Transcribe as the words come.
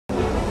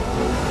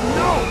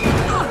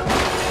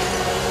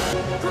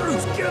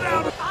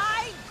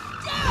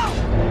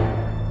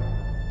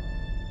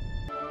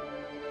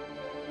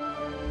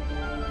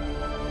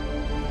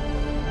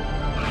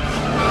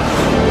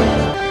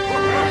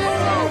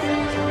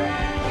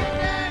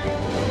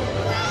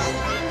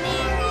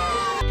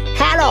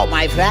Hello,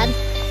 my friend.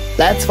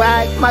 That's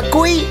right,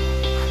 McQueen.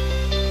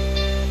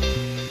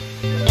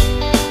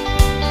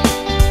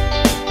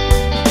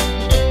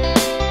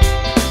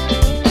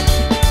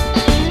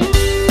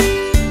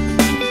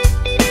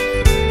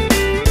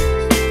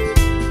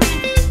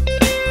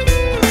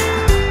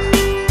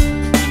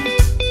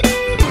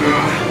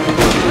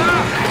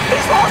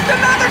 He's lost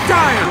another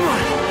tire!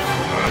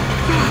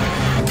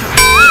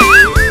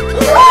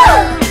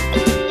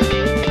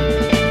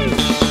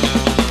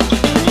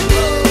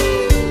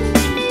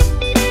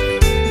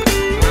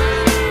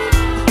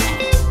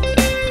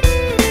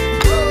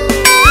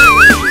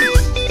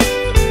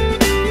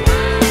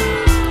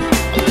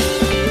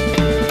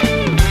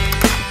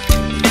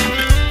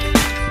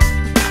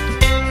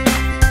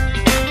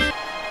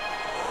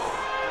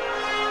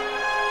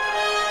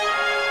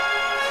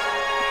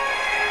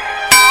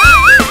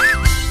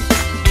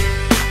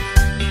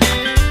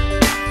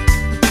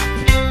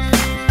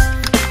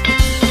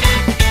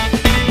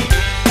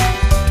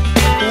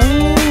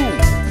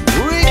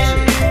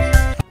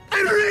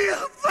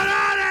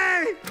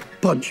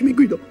 Punch me,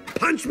 Guido.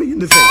 Punch me in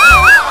the face.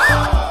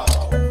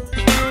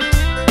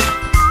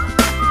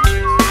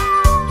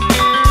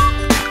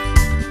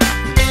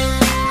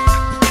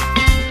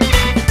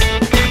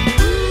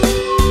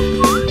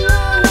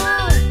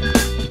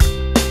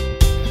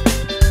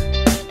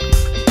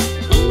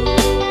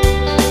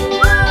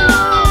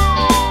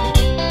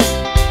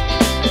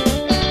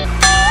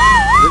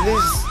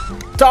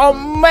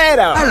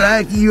 Tomato. I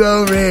like you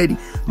already.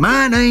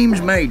 My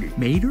name's Mater.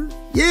 Mater?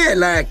 Yeah,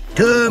 like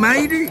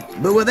tomato,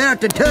 but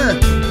without the tuh.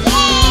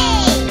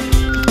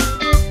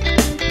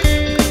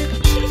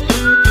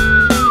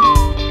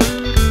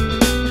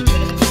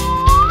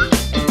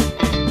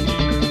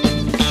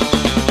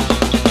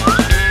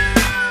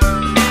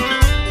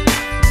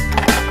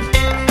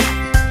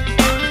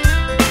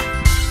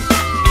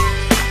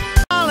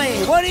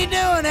 Holley, what are you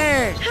doing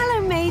here?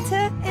 Hello,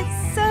 Mater.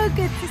 It's so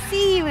good to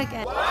see you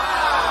again.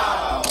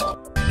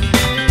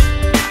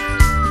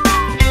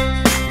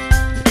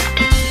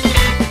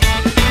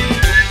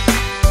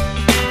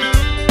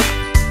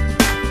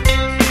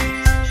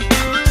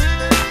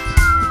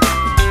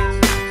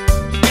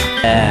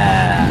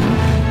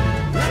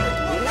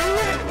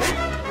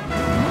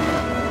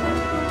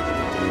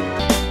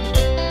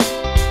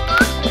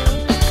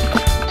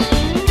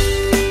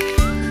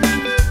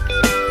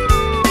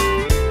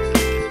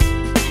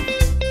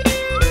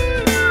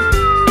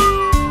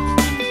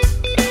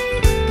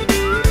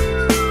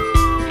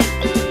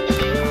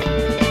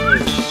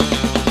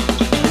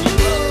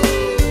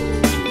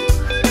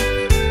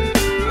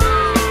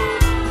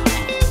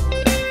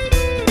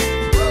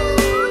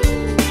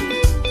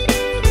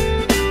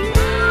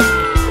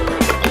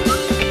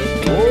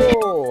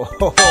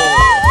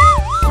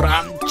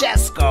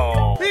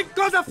 Francesco!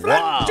 Because of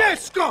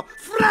Francesco!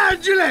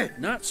 Fragile!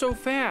 Not so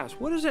fast.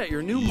 What is that,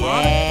 your new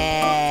mod?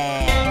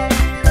 Yeah.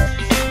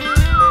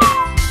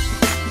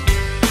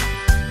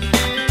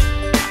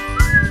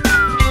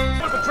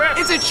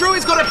 Is it true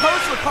he's gonna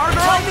pose for cargo?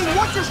 Tell me,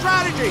 what's your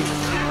strategy?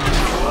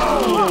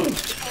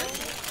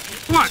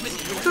 What?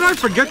 Did I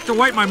forget to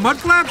wipe my mud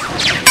flaps?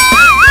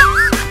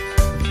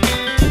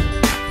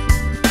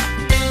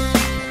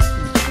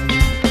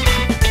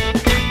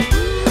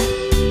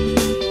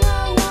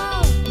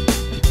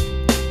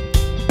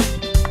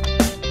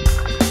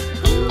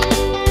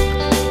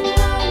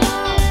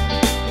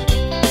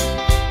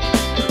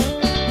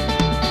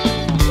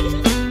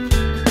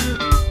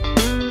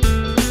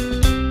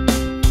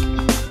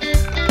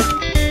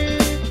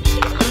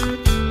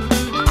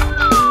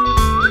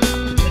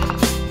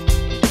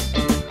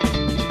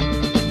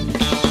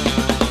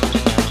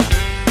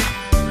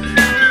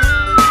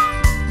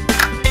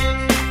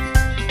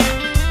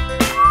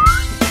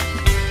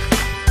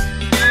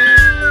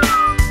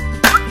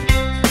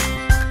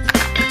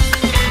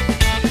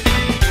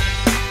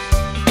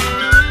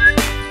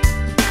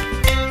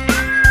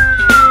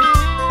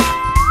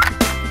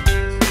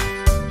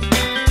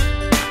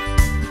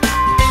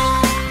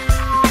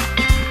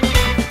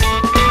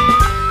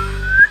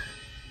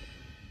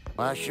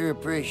 I sure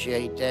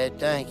appreciate that,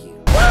 thank you.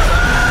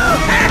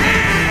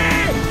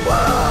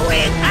 Whoa,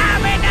 it's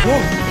coming!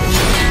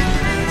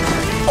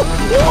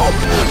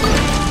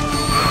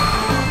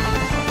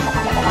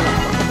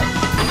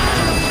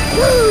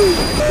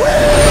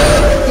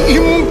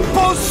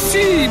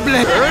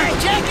 Impossible! Hey,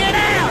 check it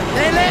out!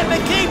 They let me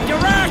keep the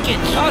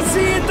rockets! I'll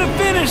see you at the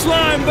finish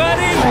line,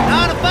 buddy!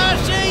 Not if I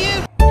see you!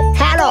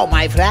 Hello,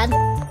 my friend.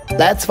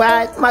 That's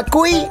right,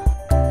 McQueen.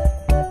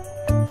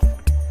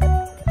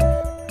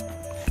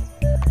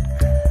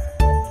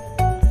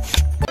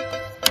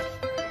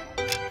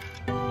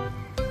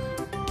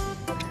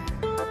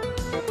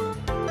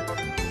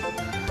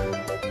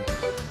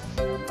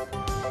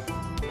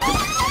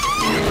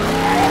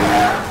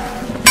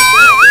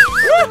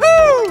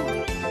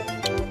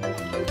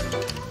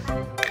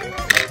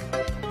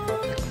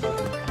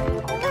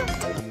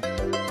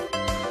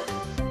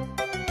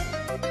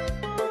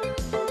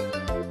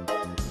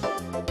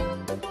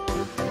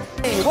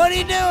 What are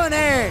you doing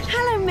here?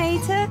 Hello,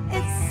 Mater.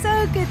 It's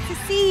so good to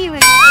see you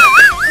again.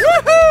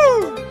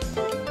 Woohoo!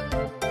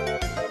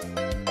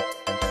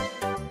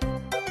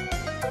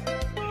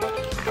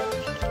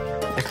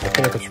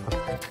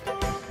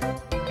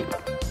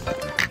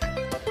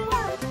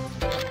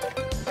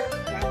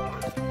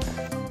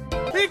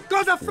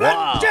 Because of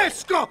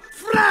Francesco!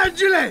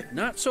 Fragile!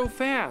 Not so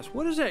fast.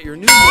 What is that, your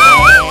new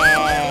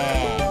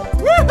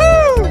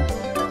Woohoo!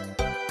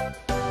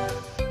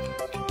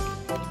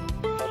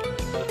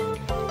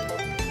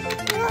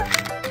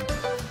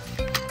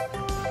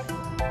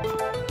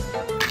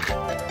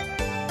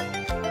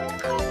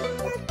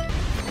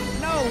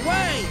 No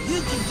way!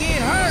 You can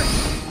get hurt!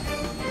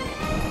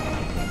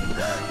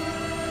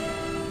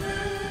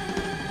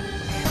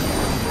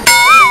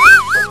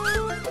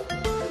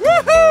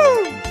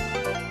 Woohoo!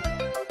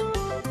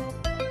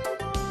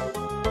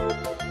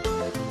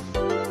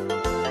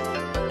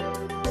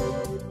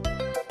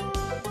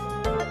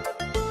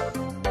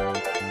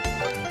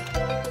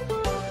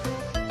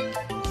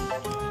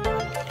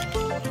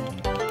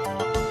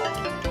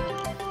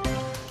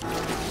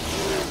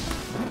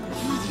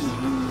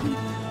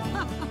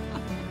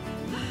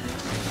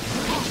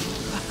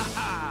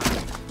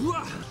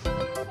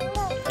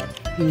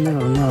 No,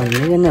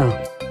 nigga,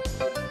 no.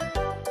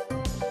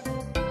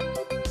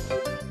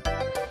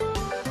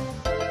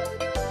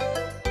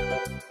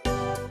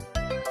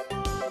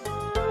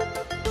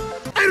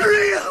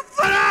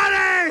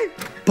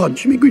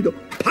 Punch me, Guido.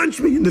 Punch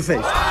me in the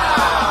face.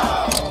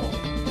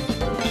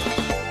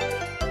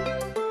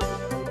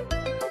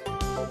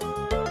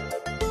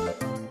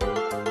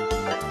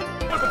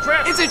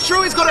 Is it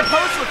true he's gonna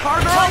pose for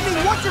Carrera?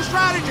 Lightning, what's your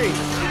strategy?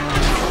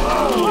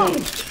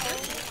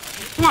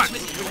 What?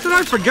 Did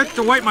I forget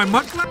to wipe my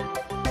mud flap?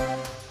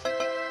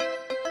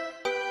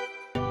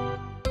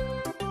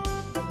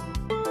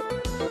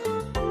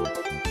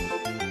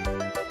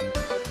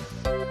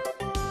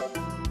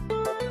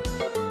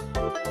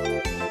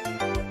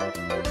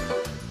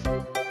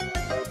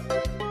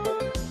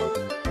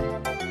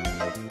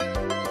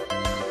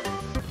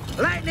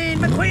 Lightning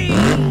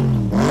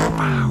McQueen!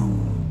 Wow.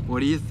 What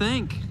do you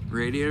think?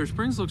 Radiator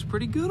Springs looks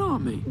pretty good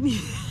on me.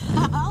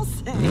 I'll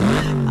say.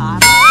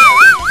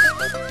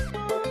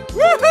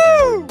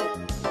 Woohoo!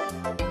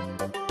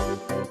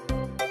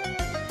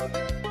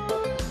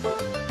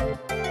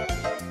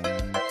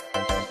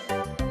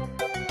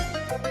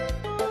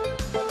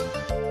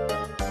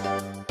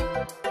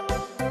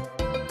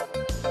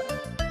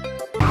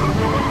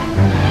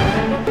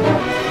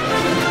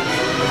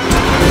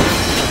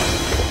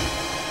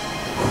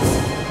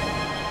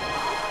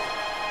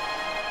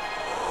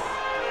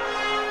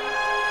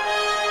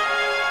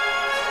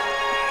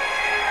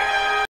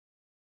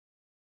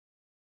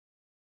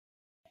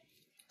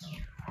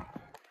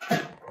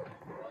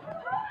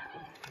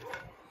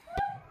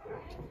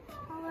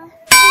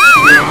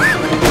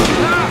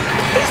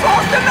 He's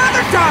lost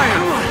another tire!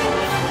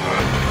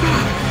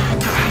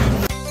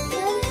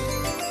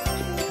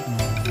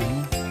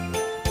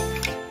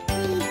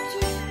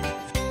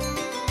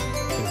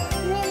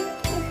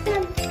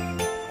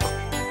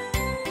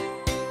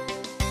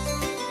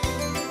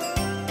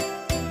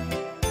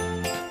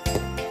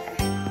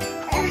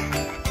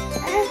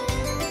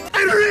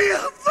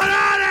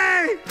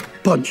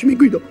 Punch me,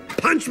 Guido.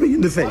 Punch me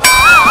in the face.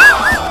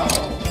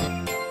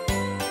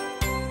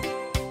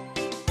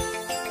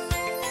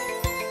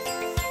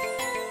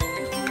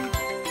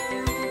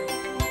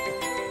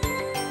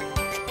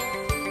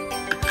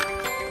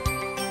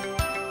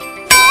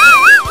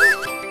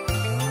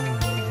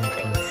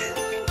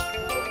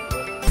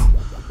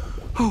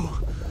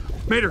 Oh,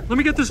 Mater, let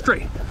me get this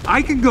straight.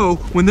 I can go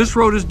when this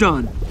road is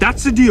done.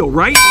 That's the deal,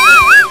 right?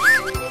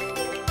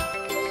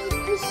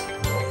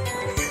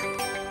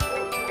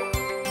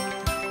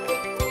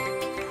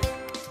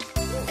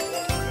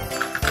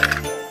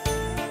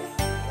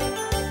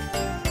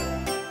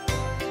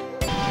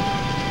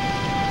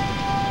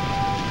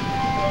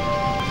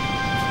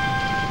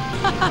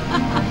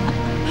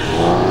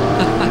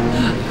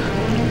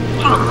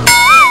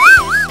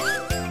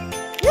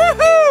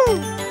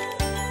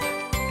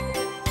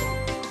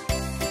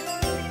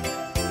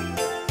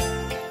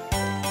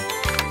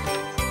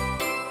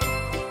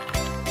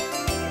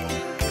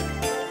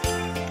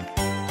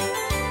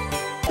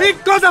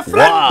 Because of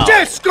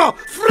Francesco!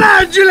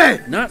 Fragile!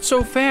 Not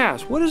so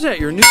fast. What is that,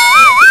 your new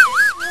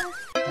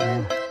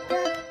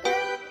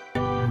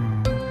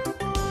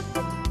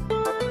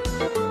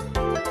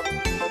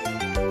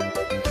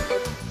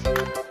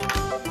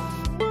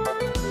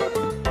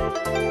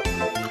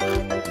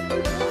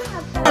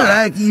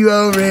I like you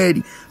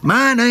already.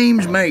 My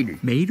name's Mater.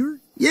 Mater?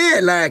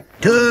 Yeah,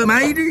 like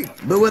Tormentor,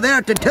 but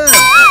without the tub.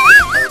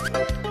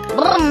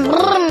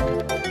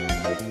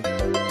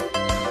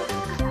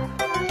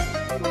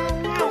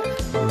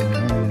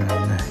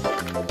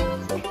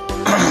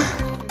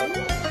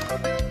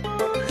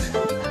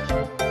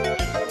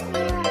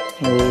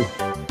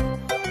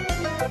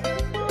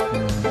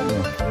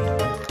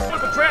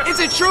 Is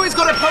it true he's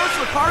gonna pose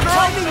for Carrera?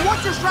 Lightning,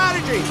 what's your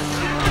strategy?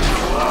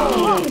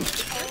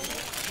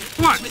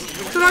 What?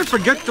 Did I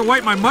forget to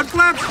wipe my mud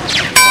flaps?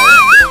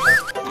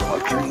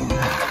 powertrain.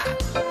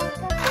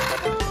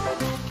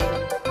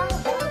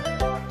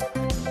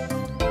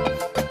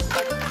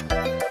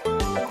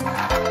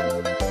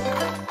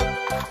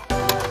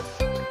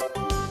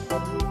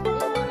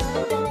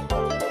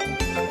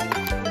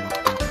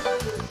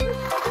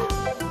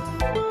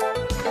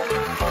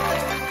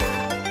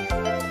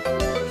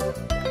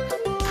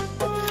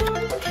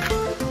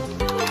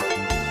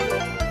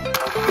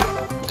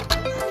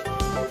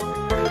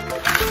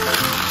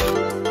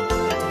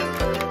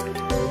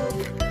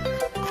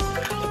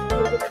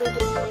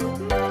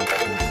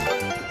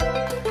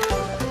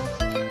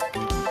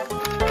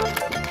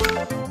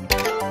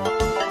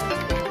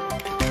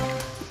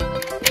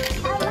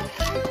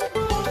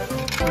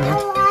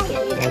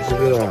 That's a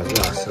good one.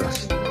 Las.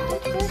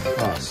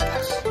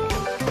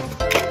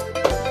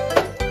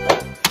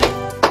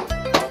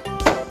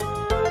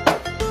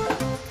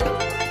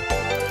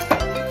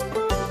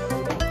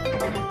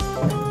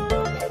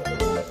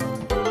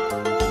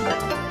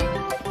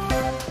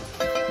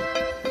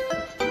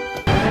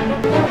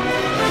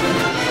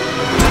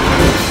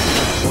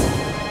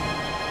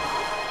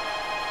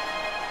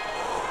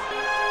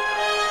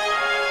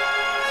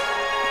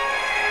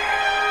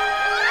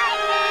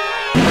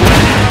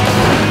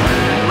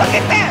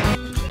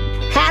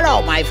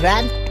 Hello, my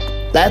friend.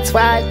 That's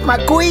right,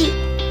 McQueen.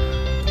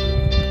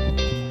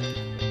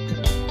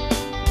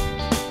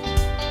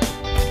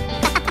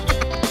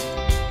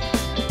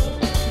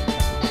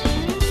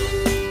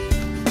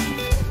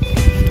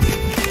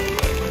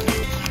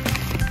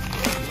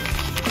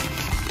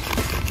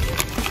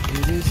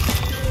 It is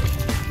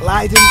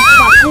Lighten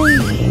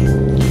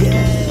McQueen.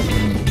 Yeah.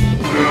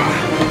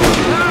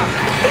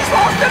 He's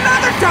lost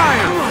another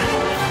tire!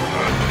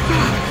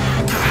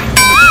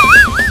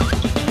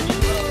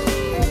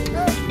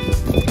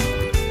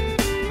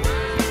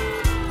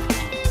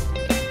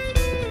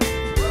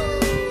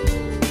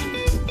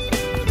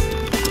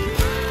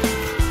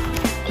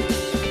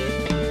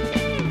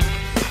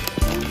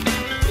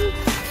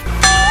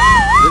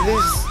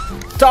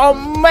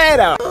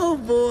 Tomato! Oh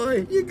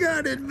boy, you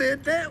gotta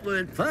admit that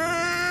was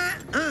fine.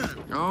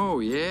 Oh,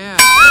 yeah.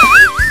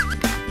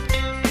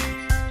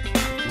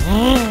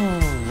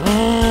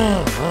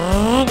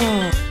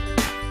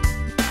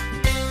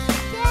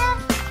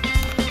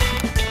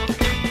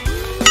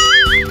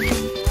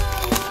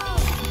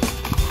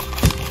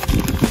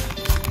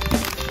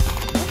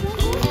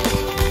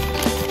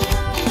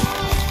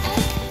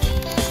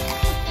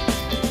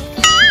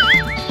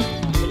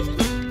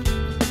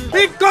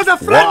 It goes a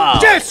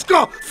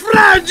Francesco!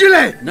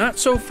 Fragile! Not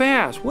so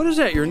fast. What is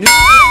that, your new...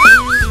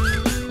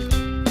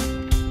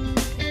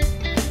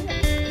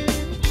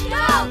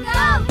 Go,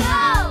 go, go!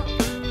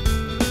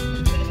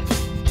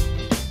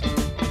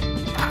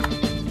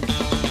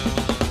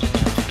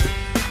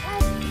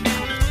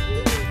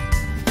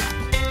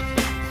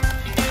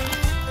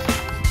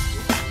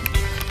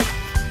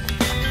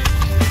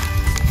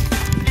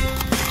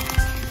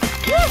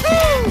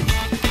 Woohoo!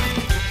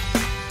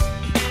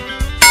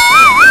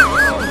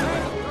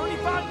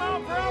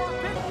 35-mile-per-hour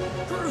pitch.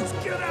 Cruz,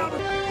 get out of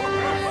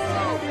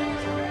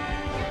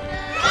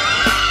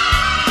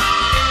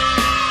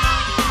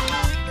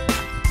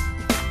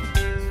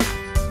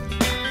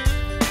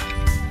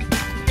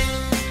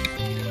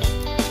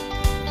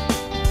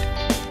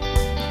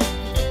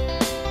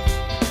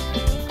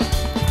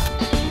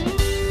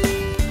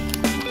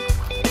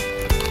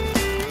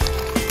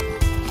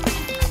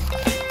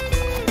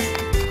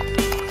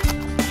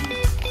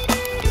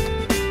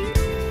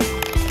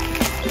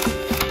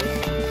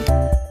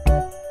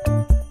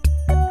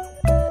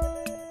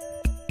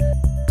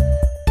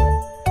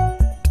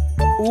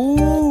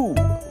Ooh,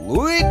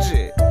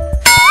 Luigi!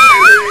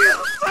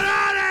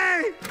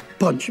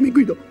 Punch me,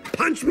 Guido.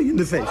 Punch me in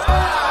the face.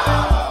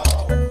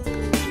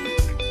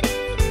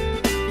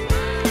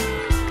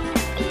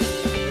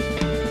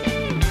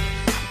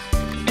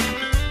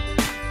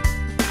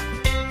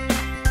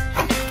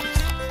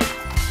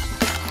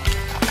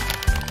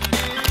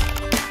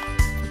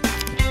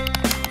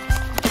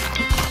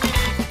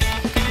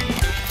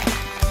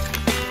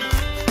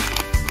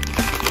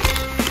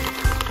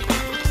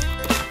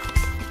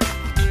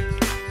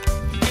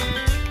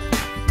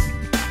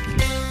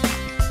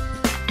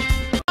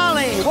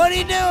 Holley, what are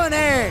you doing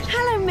here?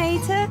 Hello,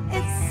 Mater.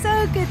 It's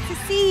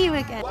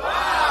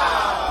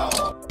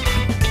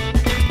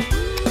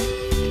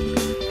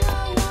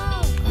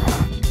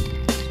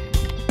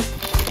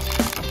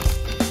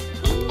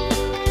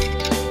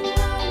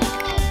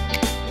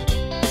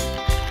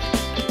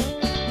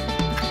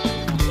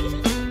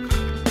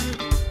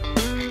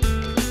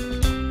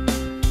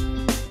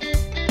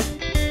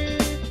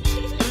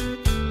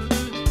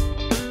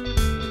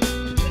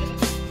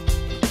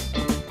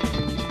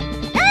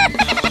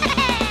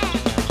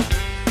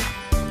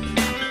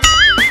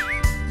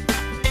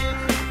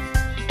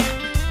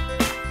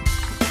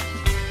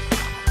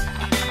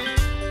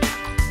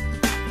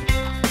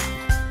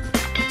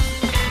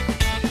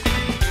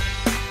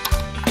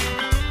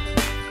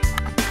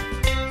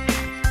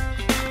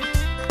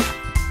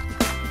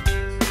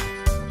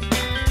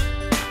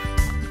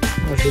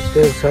Şu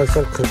yerda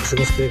sal-sal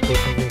qirqishimiz kerak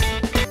bo'lgan.